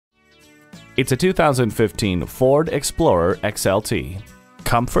It's a 2015 Ford Explorer XLT.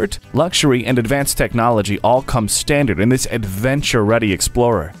 Comfort, luxury, and advanced technology all come standard in this adventure-ready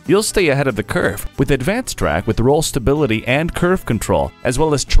Explorer. You'll stay ahead of the curve with advanced track with roll stability and curve control, as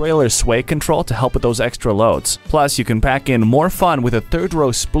well as trailer sway control to help with those extra loads. Plus, you can pack in more fun with a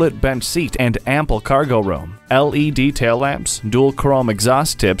third-row split bench seat and ample cargo room. LED tail lamps, dual chrome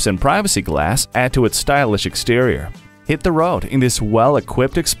exhaust tips, and privacy glass add to its stylish exterior. Hit the road in this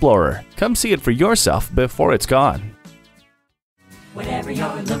well-equipped Explorer. Come see it for yourself before it's gone. Whatever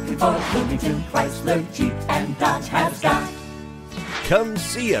you're looking for, Bloomington, Chrysler, Jeep, and Dodge has got. Come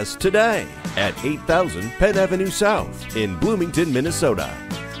see us today at 8000 Penn Avenue South in Bloomington, Minnesota.